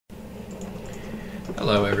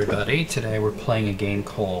Hello everybody, today we're playing a game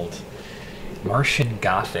called Martian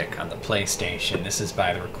Gothic on the PlayStation. This is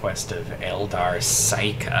by the request of Eldar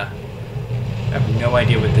Saika. I have no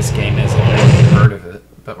idea what this game is, I've never heard of it,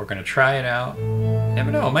 but we're going to try it out.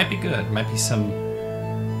 Never know, it might be good. It might be some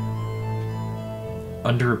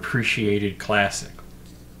underappreciated classic.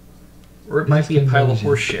 Or it might be a pile of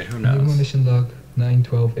horse shit, who knows? New mission log,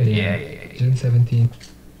 9:12 a.m. Yeah. June 17th.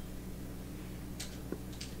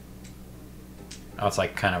 Oh, it's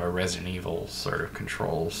like kind of a Resident Evil sort of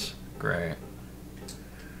controls. Great.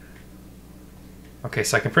 Okay,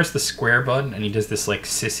 so I can press the square button and he does this like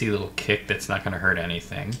sissy little kick that's not going to hurt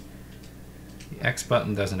anything. The X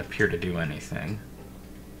button doesn't appear to do anything.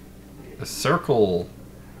 The circle...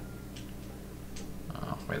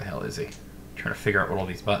 Oh, where the hell is he? I'm trying to figure out what all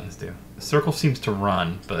these buttons do. The circle seems to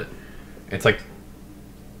run, but it's like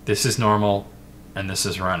this is normal and this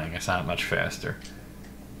is running. It's not much faster.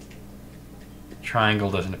 Triangle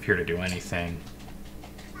doesn't appear to do anything.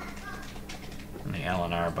 And the L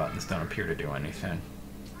and R buttons don't appear to do anything.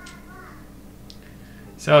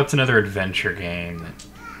 So it's another adventure game.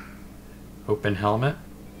 Open helmet.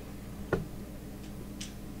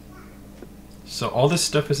 So all this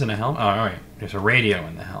stuff is in a helmet? Oh, alright. There's a radio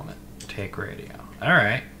in the helmet. Take radio.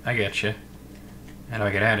 Alright, I get you. How do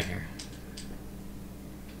I get out of here?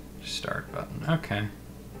 Start button. Okay.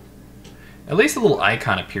 At least a little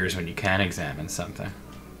icon appears when you can examine something.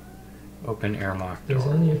 Open airlock door. There's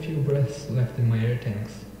only a few breaths left in my air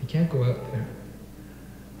tanks. You can't go out there.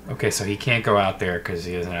 Okay, so he can't go out there because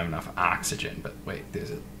he doesn't have enough oxygen. But wait, there's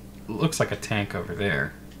a... looks like a tank over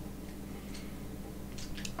there.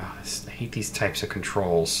 Oh, I hate these types of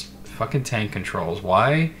controls. Fucking tank controls.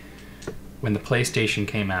 Why, when the PlayStation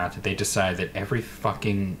came out, did they decide that every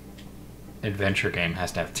fucking adventure game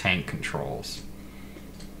has to have tank controls?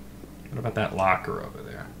 What about that locker over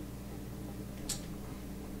there?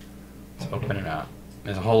 Let's open it up.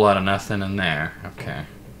 There's a whole lot of nothing in there. Okay.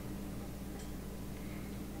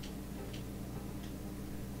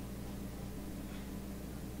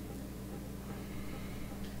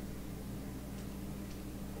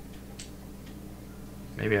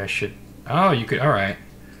 Maybe I should... Oh, you could... Alright.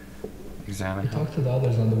 Examine. Talk to the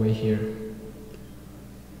others on the way here.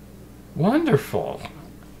 Wonderful.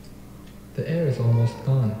 The air is almost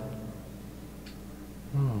gone.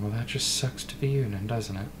 Oh, well that just sucks to be you then,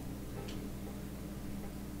 doesn't it?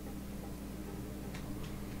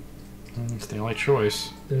 It's the only choice.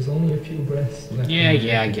 There's only a few breaths left.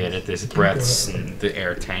 Yeah, I get it. There's breaths and the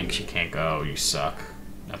air tanks. You can't go. You suck.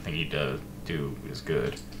 Nothing you do is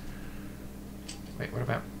good. Wait, what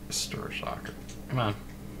about the storage locker? Come on.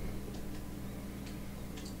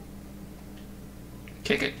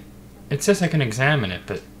 Kick it. It says I can examine it,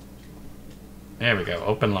 but... There we go.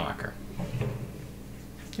 Open locker.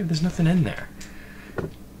 Yeah, there's nothing in there.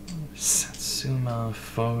 Satsuma,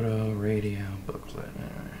 photo, radio, booklet.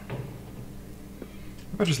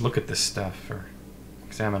 I'll just look at this stuff or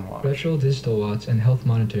examine watch. Retro digital watch and health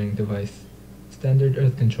monitoring device. Standard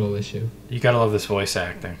earth control issue. You gotta love this voice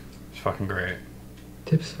acting. It's fucking great.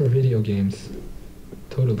 Tips for video games.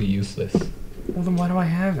 Totally useless. Well then why do I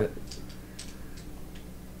have it?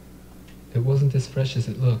 It wasn't as fresh as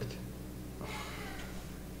it looked.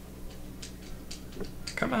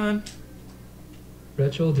 Come on.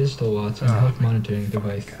 Retro digital watch and health monitoring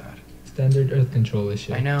device. God. Standard earth control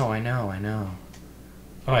issue. I know.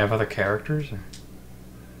 Oh, I have other characters? Or...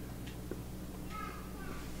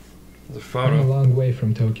 There's a photo. I'm a long way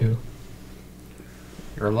from Tokyo.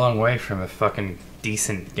 You're a long way from a fucking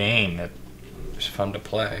decent game that was fun to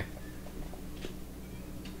play.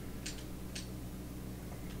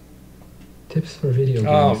 Tips for video games.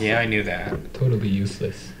 Oh, yeah, I knew that. Totally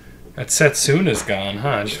useless. That Setsuna's gone, huh?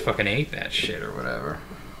 I just fucking ate that shit or whatever.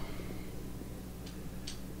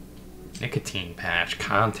 Nicotine patch,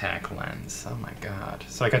 contact lens. Oh my god.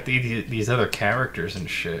 So I got these other characters and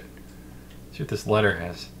shit. Let's see what this letter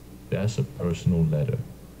has. That's a personal letter.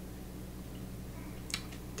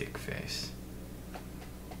 Dick face.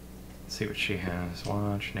 Let's see what she has.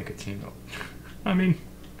 Watch, nicotine. I mean...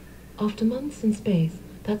 After months in space,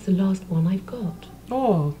 that's the last one I've got.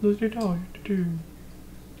 Oh, look at all you do.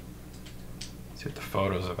 See what the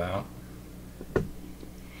photo's about.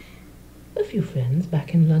 A few friends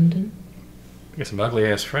back in London. I got some ugly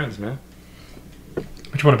ass friends, man.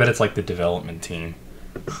 Which one? I bet it's like the development team.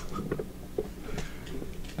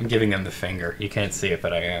 I'm giving them the finger. You can't see it,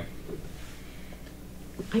 but I am.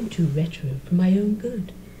 I'm too retro for my own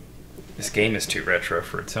good. This game is too retro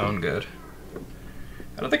for its own good.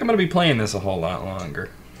 I don't think I'm going to be playing this a whole lot longer.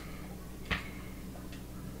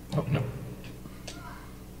 Oh, no.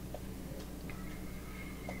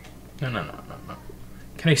 No.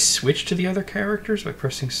 Can I switch to the other characters by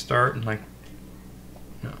pressing start and like...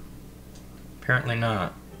 No. Apparently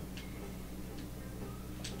not.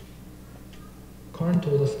 Karn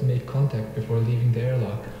told us to make contact before leaving the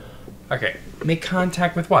airlock. Okay, make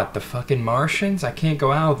contact with what? The fucking Martians? I can't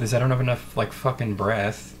go out because I don't have enough, like, fucking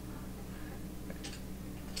breath.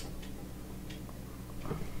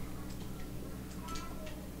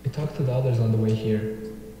 I talked to the others on the way here.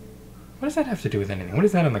 What does that have to do with anything? What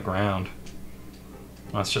is that on the ground?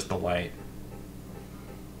 Oh, it's just the light.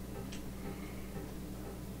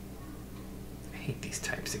 I hate these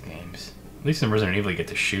types of games. At least in Resident Evil you get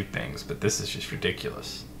to shoot things, but this is just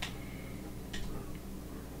ridiculous.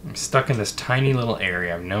 I'm stuck in this tiny little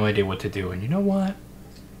area. I have no idea what to do, and you know what?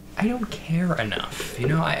 I don't care enough. You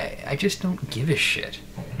know, I just don't give a shit.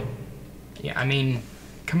 Yeah, I mean,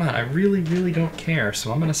 come on, I really, really don't care,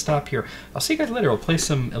 so I'm gonna stop here. I'll see you guys later. We'll play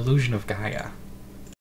some Illusion of Gaia.